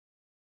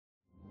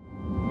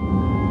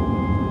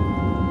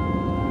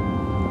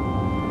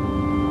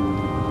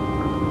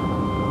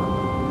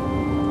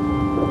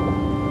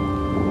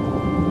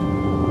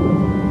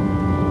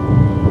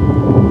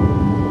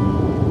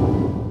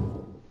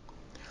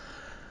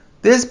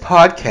This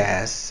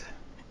podcast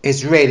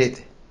is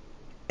rated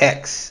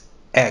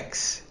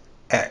XXX.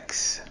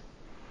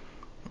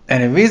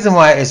 And the reason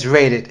why it's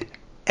rated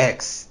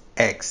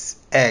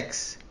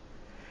XXX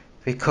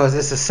because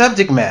it's a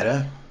subject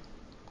matter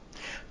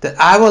that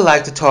I would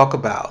like to talk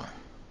about.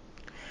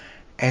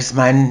 It's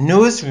my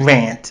newest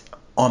rant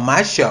on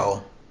my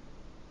show,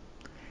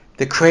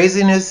 the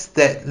craziness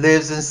that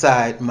lives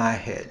inside my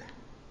head.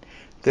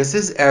 This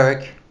is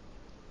Eric.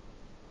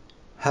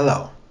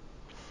 Hello.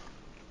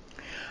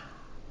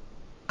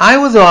 I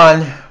was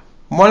on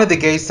one of the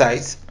gay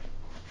sites,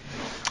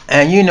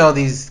 and you know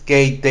these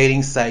gay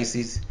dating sites,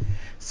 these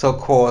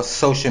so-called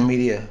social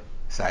media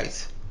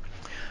sites.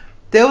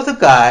 There was a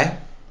guy,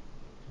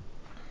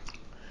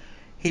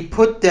 he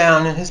put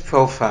down in his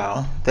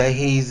profile that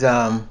he's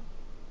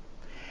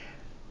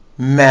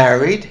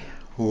married,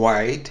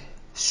 white,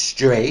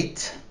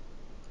 straight,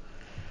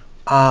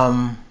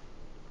 and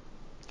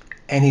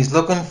he's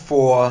looking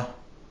for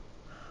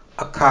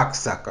a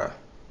cocksucker.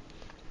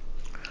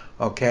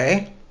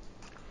 Okay?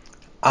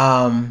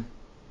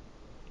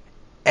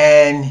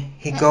 And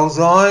he goes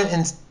on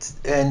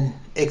and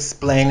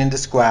explain and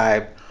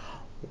describe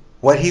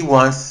what he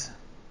wants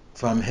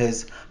from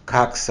his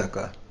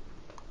cocksucker.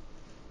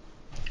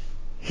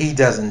 He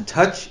doesn't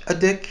touch a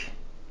dick.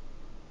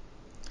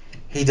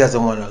 He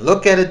doesn't want to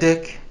look at a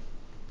dick.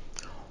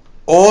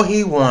 All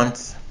he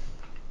wants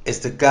is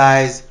the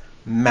guy's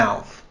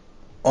mouth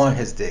on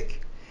his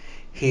dick.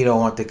 He don't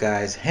want the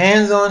guy's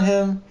hands on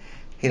him.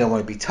 He don't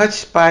want to be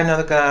touched by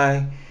another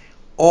guy.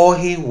 All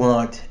he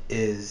wants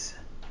is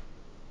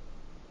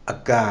a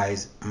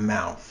guy's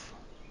mouth.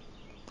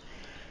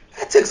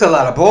 That takes a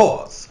lot of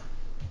balls.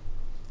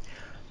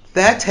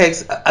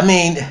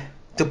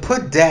 To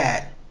put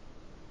that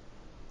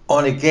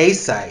on a gay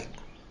site,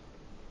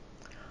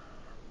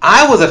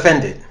 I was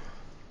offended.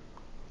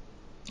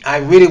 I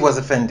really was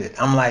offended.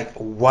 I'm like,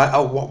 what?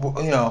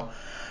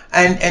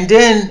 And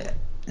then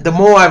the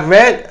more I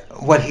read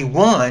what he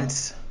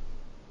wants,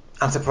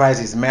 I'm surprised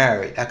he's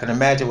married. I can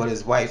imagine what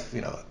his wife,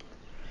 he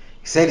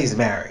said he's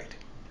married.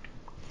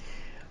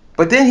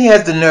 But then he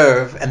has the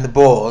nerve and the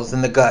balls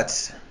and the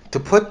guts to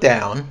put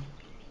down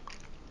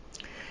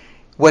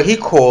what he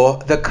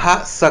called the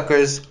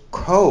cocksucker's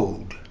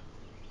code.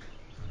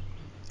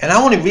 And I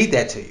want to read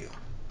that to you.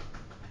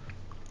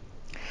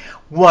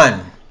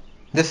 1.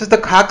 This is the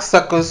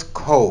cocksucker's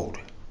code.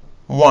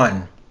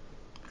 1.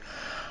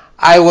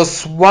 I will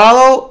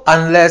swallow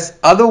unless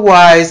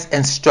otherwise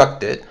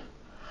instructed.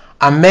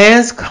 A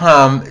man's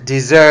cum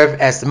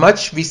deserves as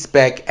much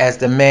respect as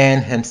the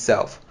man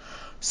himself.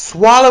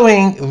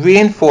 Swallowing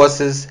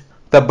reinforces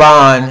the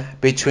bond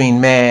between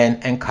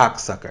man and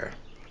cocksucker.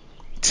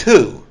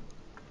 2.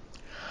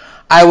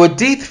 I will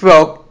deep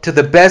throat to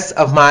the best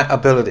of my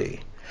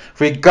ability,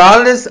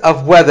 regardless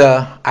of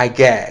whether I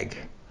gag.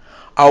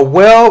 A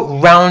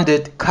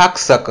well-rounded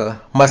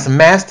cocksucker must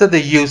master the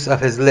use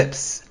of his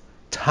lips,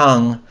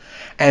 tongue,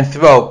 and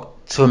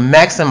throat to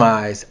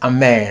maximize a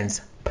man's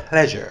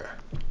pleasure.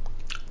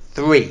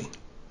 3.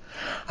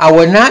 I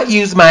will not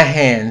use my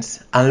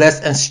hands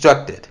unless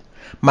instructed.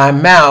 My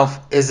mouth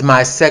is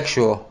my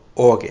sexual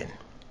organ.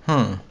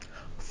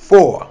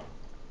 4.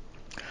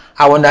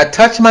 I will not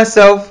touch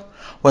myself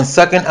when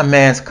sucking a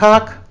man's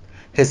cock.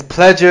 His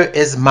pleasure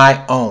is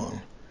my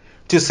own.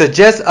 To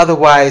suggest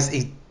otherwise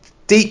is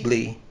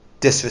deeply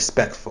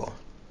disrespectful.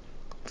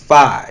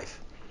 5.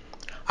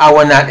 I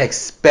will not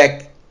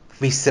expect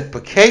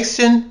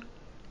reciprocation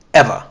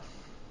ever.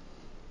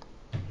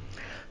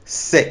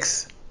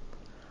 6.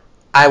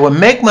 I will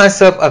make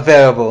myself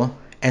available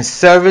and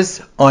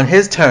service on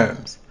his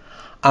terms.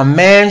 A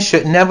man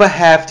should never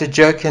have to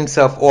jerk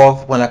himself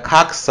off when a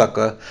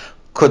cocksucker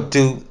could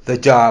do the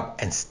job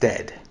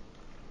instead.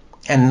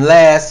 And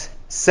last,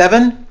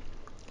 7.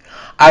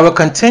 I will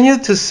continue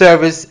to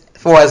service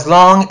for as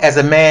long as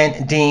a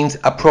man deems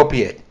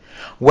appropriate,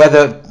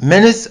 whether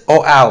minutes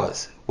or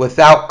hours,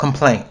 without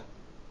complaint.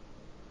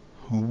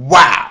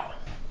 Wow.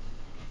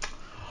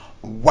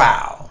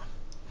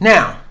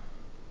 Now,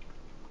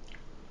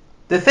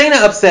 the thing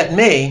that upset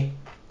me,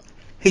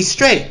 he's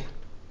straight.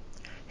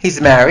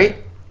 He's married,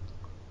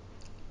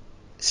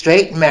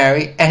 straight,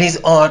 married, and he's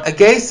on a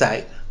gay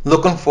site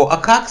looking for a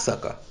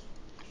cocksucker.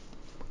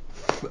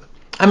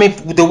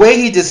 The way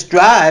he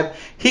described,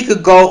 he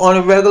could go on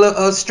a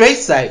regular straight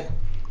site,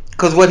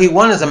 because what he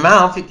wants is a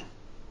mouth.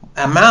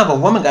 A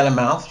woman got a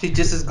mouth. She's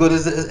just as good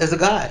as a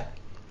guy.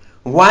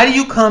 Why do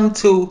you come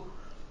to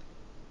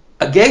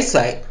a gay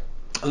site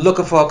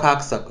looking for a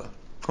cocksucker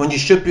when you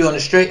should be on a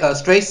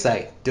straight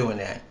site doing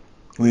that?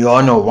 We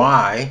all know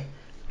why.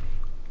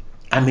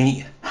 How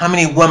many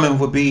women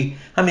would be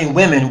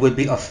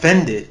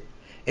offended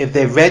if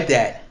they read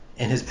that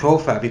in his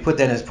profile? If he put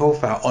that in his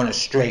profile on a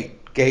straight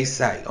gay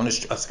site,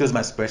 excuse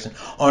my expression,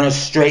 on a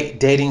straight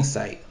dating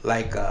site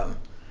like what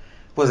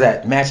was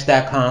that,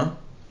 Match.com?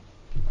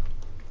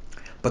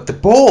 But the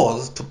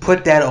balls to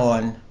put that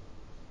on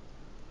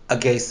a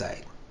gay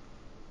site.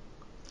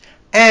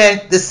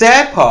 And the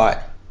sad part,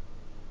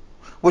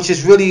 which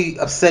is really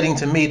upsetting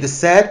to me. The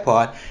sad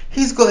part,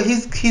 he's going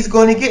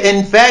to get.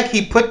 In fact,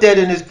 he put that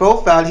in his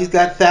profile. He's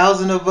got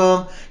thousands of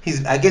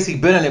I guess he's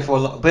been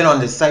on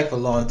this site for a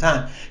long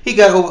time. He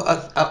got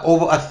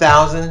over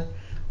 1,000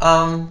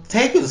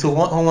 takers who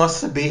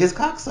wants to be his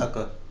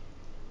cocksucker.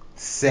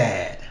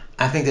 Sad.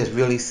 I think that's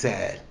really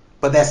sad.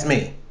 But that's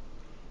me.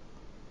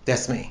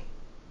 That's me.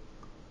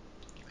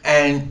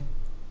 And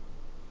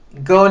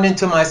going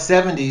into my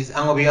 70s,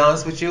 I'm gonna be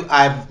honest with you.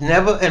 I've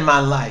never in my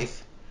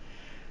life,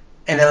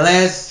 in the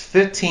last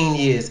 15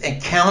 years,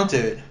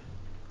 encountered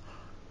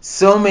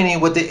so many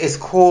what is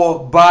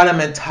called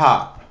bottom and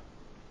top.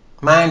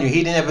 Mind you,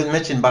 he didn't ever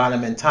mention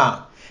bottom and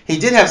top. He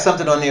did have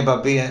something on there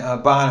about being a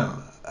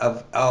bottom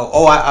of.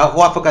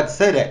 I forgot to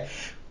say that.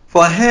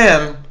 For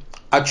him,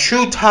 a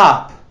true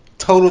top,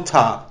 total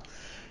top,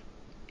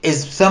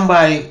 is a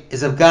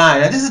guy.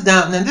 Now this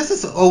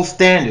is an old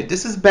standard.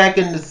 This is back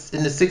in the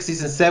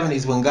 60s and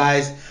 70s when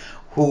guys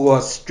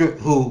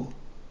who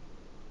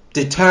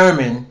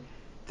determine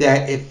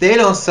that if they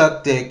don't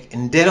suck dick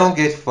and they don't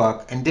get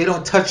fucked and they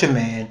don't touch a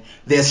man,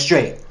 they're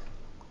straight.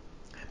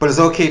 But it's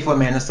okay for a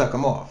man to suck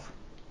them off.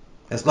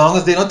 As long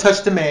as they don't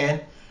touch the man,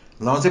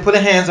 as long as they put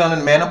their hands on him,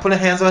 the man don't put their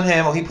hands on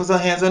him, or he puts his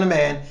hands on the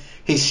man,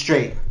 he's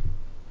straight.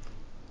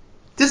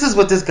 This is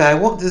what this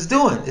guy is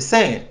doing, is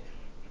saying.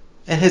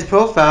 In his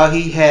profile,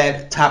 he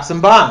had tops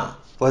and bottom.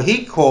 Well,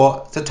 he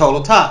called the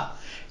total top.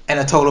 And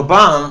a total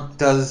bottom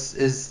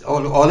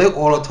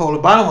all a total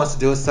bottom wants to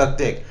do is suck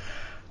dick.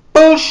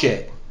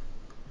 Bullshit.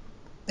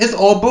 It's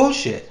all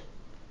bullshit.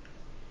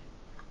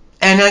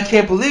 And I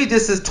can't believe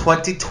this is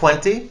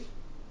 2020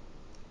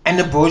 and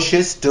the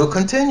bullshit still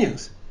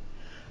continues.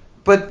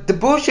 But the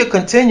bullshit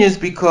continues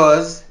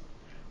because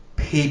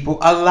people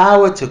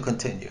allow it to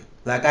continue.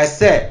 Like I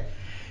said,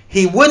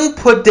 he wouldn't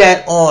put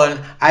that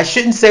on. I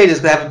shouldn't say this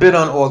because I haven't been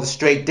on all the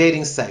straight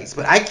dating sites.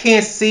 But I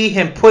can't see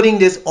him putting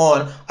this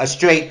on a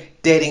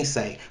straight dating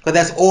site. Because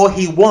that's all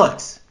he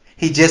wants.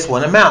 He just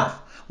wants a mouth.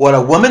 Well,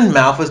 a woman's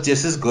mouth is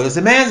just as good as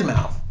a man's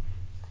mouth.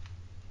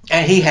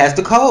 And he has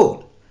the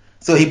code.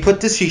 So he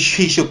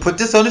should put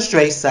this on a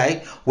straight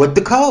site with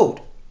the code.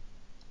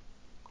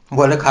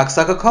 What the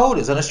cocksucker code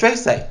is on a straight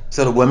site.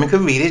 So the woman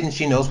can read it and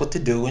she knows what to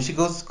do when she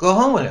go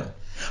home with him.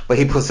 But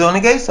he puts it on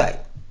a gay site.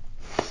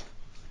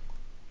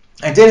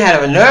 And then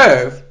have a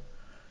nerve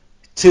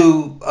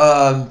to,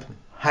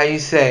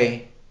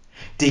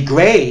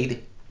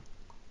 degrade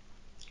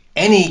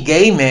any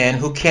gay man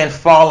who can't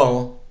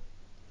follow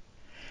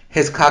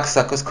his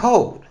cocksucker's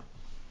code.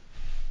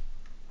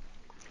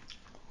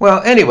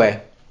 Well,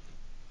 anyway,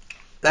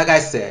 like I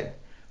said,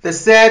 the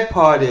sad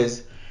part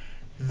is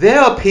there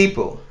are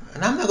people,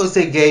 and I'm not going to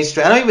say gay,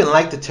 straight. I don't even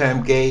like the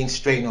term gay and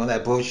straight and all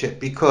that bullshit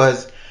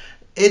because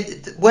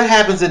what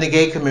happens in the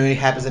gay community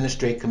happens in the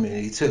straight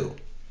community too.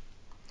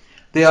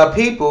 There are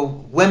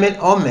people, women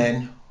or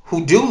men,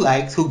 who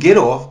get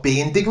off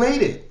being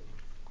degraded.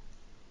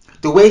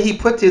 The way he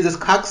put this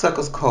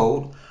cocksucker's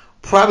code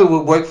probably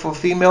would work for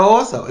female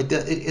also.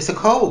 It's a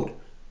code.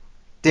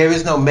 There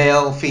is no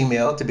male,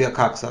 female to be a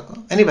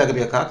cocksucker. Anybody can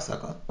be a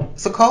cocksucker.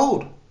 It's a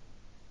code.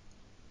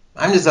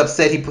 I'm just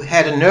upset he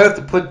had a nerve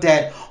to put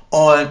that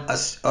on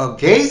a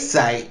gay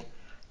site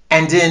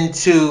and then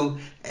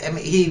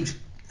he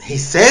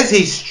says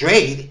he's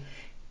straight.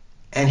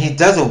 And he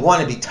doesn't want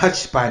to be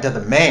touched by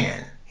another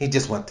man. He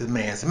just wants the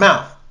man's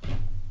mouth.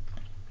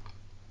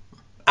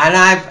 And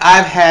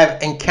I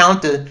have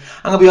encountered,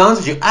 I'm going to be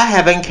honest with you, I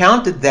have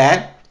encountered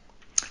that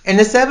in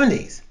the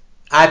 70s.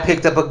 I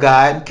picked up a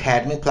guy in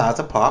Cadman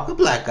Plaza Park, a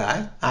black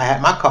guy. I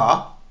had my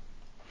car.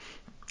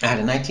 I had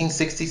a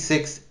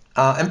 1966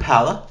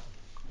 Impala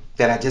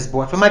that I just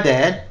bought for my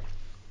dad.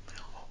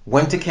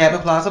 Went to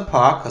Cadman Plaza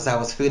Park because I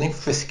was feeling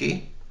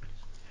frisky.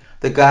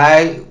 The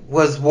guy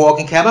was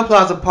walking. Cadman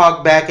Plaza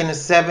Park back in the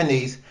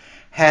 70s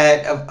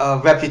had a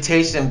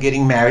reputation of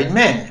getting married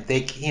men.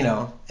 They,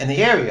 in the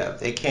area,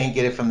 they can't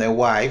get it from their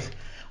wife,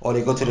 or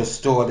they go to the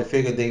store. They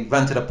figure they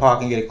run to the park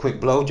and get a quick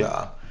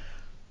blowjob.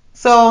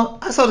 So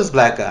I saw this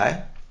black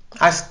guy.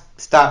 I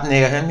stopped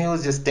near him. He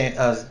was just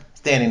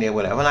standing there,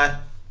 whatever. And I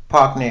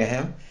parked near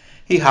him.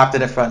 He hopped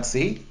in the front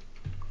seat,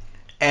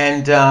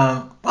 and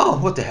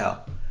what the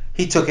hell?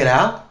 He took it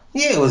out.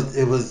 Yeah, it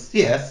was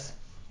yes,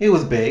 it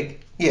was big.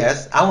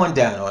 Yes, I went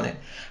down on it,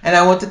 and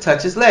I went to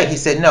touch his leg. He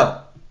said,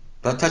 no,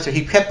 don't touch it.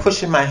 He kept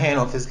pushing my hand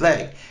off his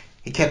leg.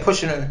 He kept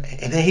pushing her,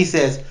 and then he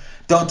says,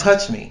 don't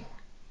touch me.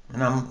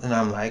 And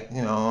I'm like,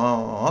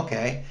 oh,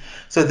 okay.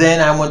 So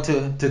then I went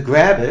to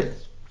grab it.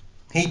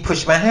 He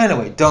pushed my hand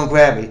away. Don't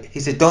grab it. He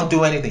said, don't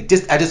do anything.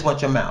 I just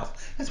want your mouth.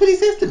 That's what he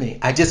says to me.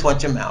 I just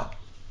want your mouth.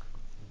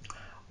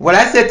 What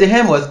I said to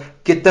him was,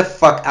 get the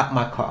fuck out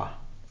my car.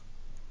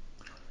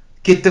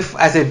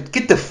 I said,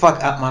 get the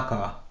fuck out my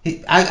car.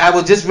 I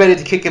was just ready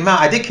to kick him out.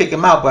 I did kick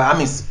him out, but I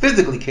mean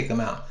physically kick him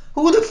out.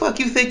 Who the fuck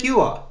you think you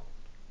are?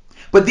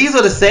 But these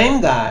are the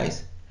same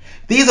guys.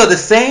 These are the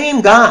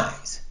same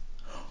guys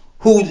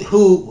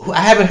who I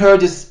haven't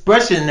heard this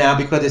expression now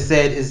because it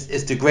said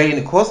it's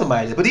degrading to call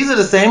somebody this. But these are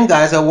the same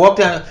guys that walk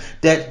down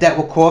that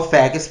were called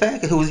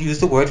faggots, who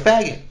used the word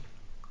faggot.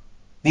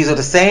 These are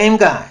the same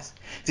guys.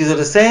 These are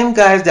the same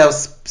guys that will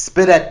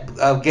spit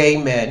at gay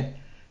men,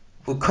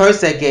 will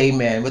curse at gay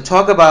men, will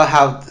talk about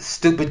how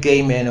stupid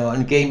gay men are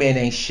and gay men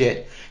ain't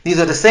shit. These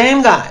are the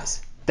same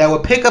guys that will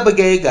pick up a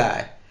gay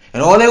guy,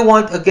 and all they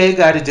want a gay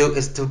guy to do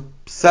is to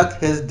suck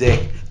his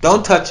dick.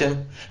 Don't touch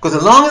him, because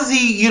as long as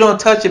you don't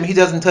touch him, he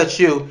doesn't touch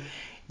you.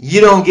 He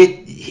won't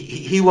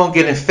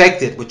get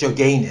infected with your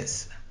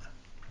gayness.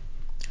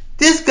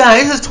 This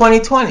is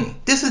 2020.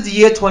 This is the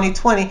year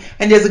 2020,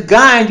 and there's a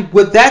guy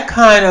with that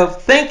kind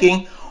of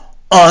thinking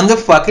on the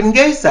fucking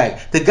gay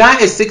site. The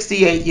guy is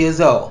 68 years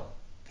old.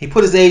 He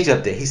put his age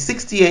up there. He's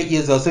 68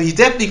 years old, so he's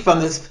definitely from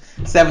the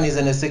 70s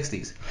and the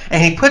 60s.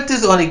 And he put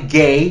this on a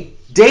gay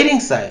dating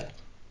site.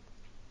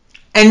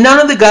 And none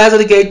of the guys on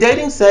the gay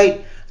dating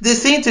site, they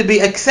seem to be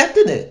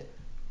accepting it.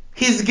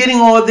 He's getting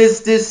all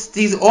these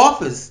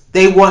offers.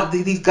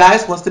 These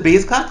guys wants to be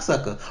his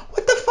cocksucker.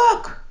 What the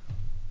fuck?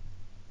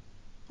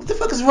 What the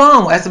fuck is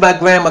wrong? That's what my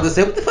grandmother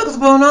said. What the fuck is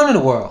going on in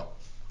the world?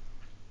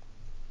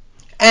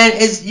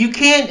 And you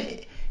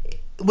can't,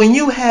 when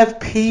you have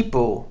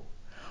people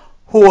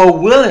who are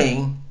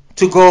willing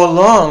to go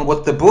along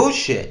with the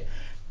bullshit,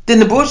 then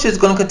the bullshit is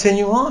going to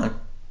continue on.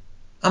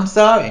 I'm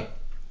sorry.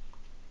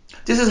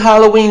 This is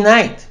Halloween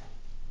night.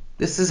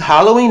 This is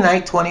Halloween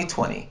night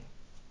 2020.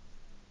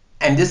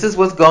 And this is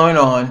what's going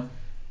on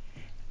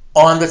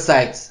the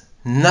sites.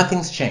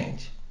 Nothing's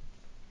changed.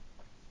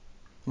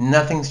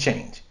 Nothing's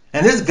changed.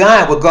 And this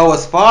guy would go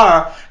as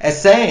far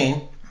as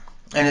saying,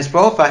 in his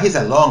profile, he's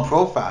a long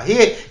profile. He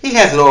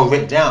has it all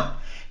written down.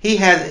 He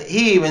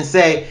even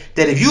say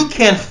that if you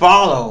can't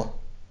follow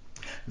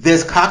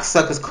this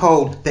cocksucker's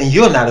code, then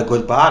you're not a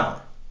good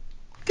bottom.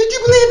 Could you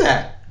believe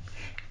that?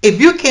 If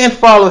you can't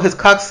follow his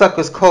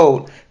cocksucker's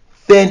code,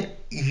 then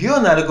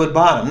you're not a good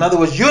bottom. In other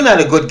words, you're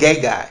not a good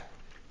gay guy.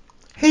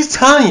 He's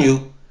telling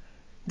you,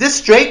 this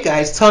straight guy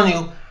is telling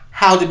you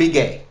how to be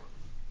gay.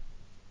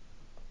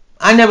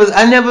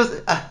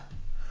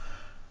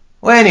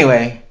 Well,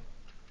 anyway,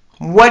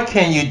 what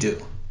can you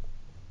do?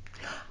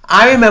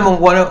 I remember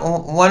one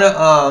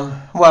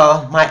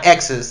of my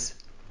exes,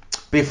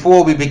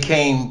 before we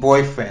became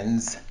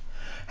boyfriends,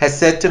 has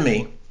said to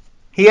me,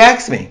 he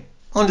asked me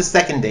on the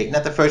second date,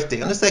 not the first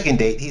date, on the second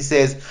date, he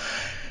says,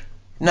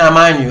 now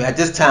mind you, at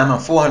this time I'm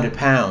 400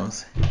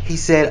 pounds. He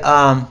said,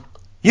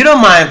 you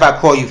don't mind if I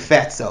call you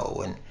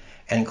fatso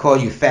and call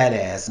you fat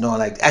ass and all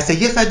like that? I said,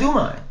 yes, I do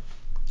mind.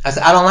 I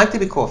said, I don't like to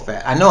be called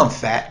fat. I know I'm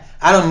fat.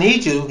 I don't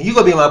need you. You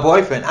gonna be my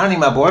boyfriend. I don't need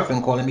my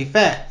boyfriend calling me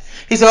fat.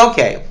 He said,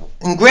 okay.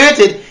 And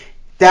granted,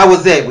 that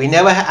was it.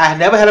 I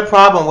never had a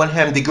problem with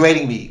him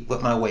degrading me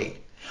with my weight.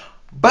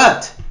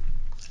 But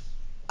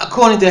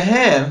according to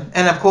him,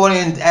 and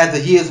according as the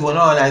years went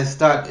on, I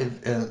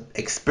started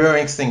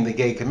experiencing the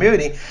gay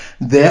community.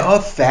 There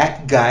are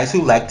fat guys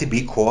who like to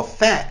be called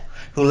fat,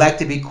 who like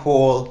to be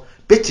called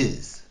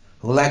bitches,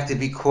 who like to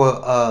be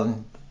called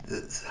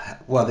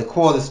they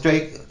call the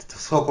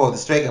so-called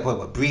straight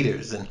guy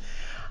breeders, and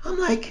I'm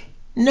like,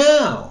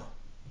 no,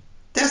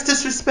 that's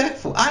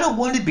disrespectful. I don't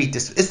want to be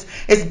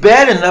it's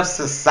bad enough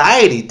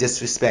society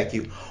disrespect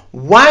you.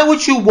 Why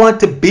would you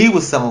want to be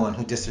with someone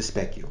who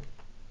disrespect you?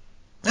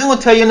 I'm going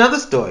to tell you another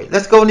story.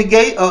 Let's go on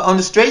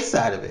the straight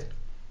side of it.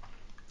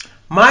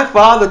 My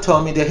father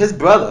told me that his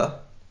brother,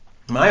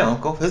 my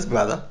uncle, his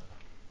brother's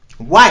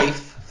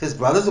wife,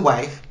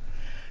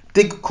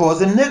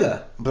 calls him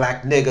nigger.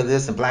 Black nigger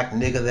this and black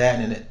nigger that,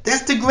 and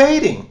that's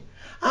degrading.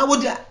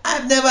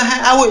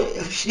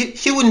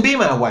 She wouldn't be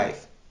my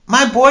wife.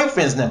 My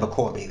boyfriends never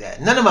called me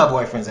that. None of my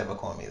boyfriends ever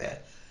called me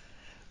that.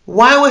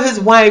 Why would his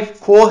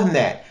wife call him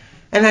that?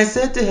 And I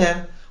said to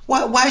him,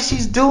 why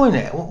she's doing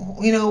that?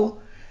 You know.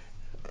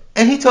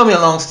 And he told me a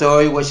long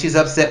story where she's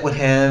upset with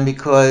him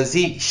because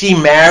she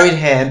married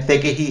him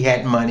thinking he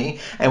had money,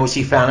 and when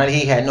she found out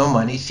he had no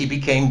money, she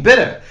became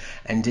bitter.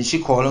 And then she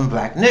called him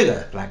black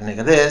nigger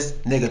this,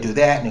 nigger do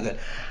that, nigger.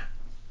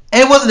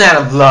 And it wasn't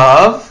out of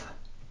love.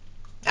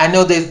 I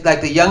know there's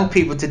like the young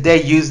people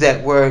today use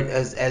that word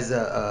as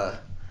a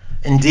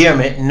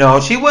endearment. No,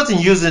 she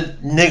wasn't using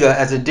nigger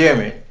as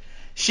endearment.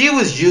 She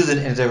was using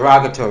it as a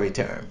derogatory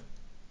term.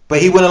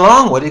 But he went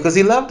along with it because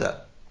he loved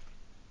her.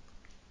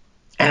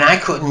 And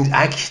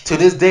to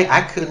this day,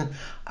 I couldn't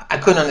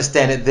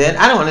understand it then.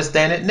 I don't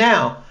understand it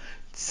now.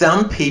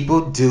 Some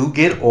people do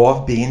get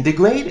off being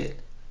degraded,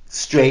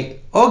 straight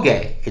or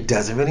gay. It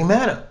doesn't really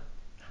matter.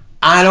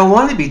 I don't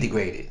want to be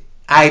degraded.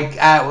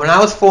 When I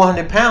was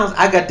 400 pounds,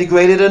 I got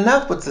degraded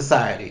enough with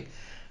society.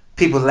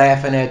 People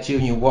laughing at you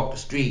and you walk the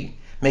street,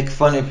 make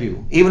fun of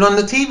you. Even on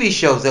the TV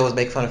shows, they always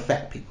make fun of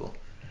fat people.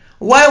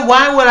 Why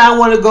would I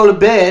want to go to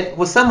bed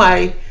with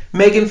somebody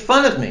making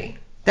fun of me?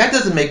 That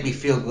doesn't make me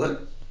feel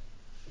good.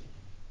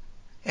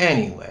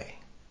 Anyway,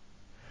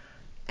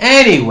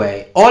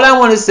 all I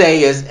want to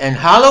say is, in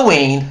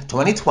Halloween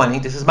 2020,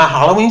 this is my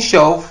Halloween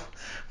show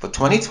for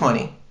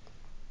 2020.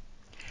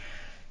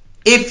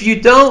 If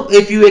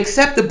you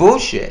accept the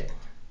bullshit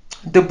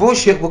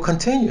will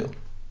continue.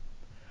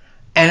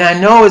 And I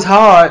know it's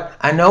hard.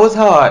 I know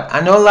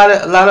a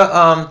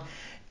lot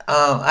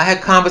I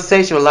had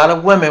conversation with a lot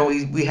of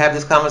women. We have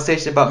this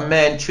conversation about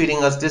men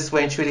treating us this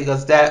way and treating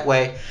us that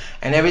way.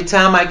 And every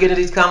time I get into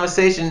these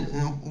conversations,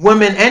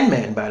 women and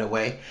men, by the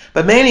way,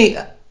 but mainly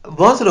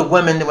most of the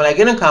women, when I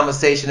get in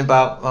conversation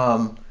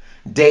about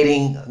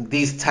dating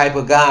these type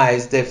of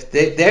guys,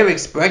 their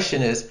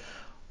expression is,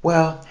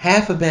 well,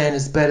 half a man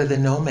is better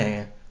than no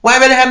man. Why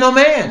rather have no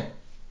man?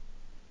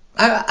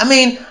 I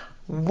mean,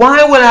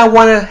 why would I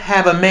want to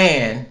have a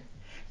man,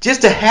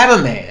 just to have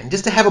a man,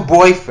 just to have a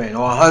boyfriend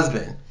or a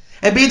husband,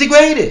 and be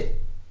degraded,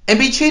 and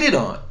be cheated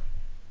on,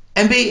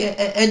 and be,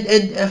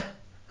 and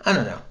I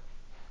don't know.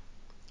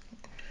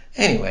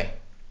 Anyway,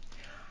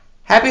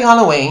 happy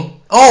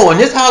Halloween. Oh, and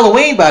this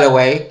Halloween, by the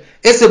way,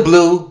 it's a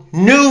blue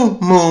new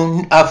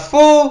moon, a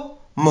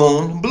full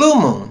moon, blue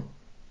moon.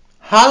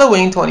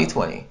 Halloween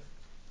 2020.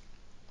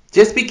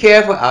 Just be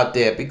careful out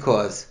there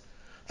because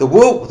the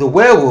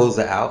werewolves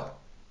are out.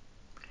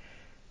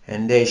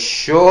 And they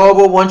sure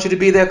will want you to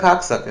be their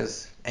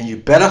cocksuckers. And you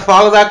better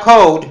follow that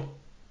code.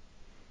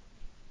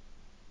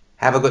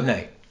 Have a good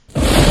night.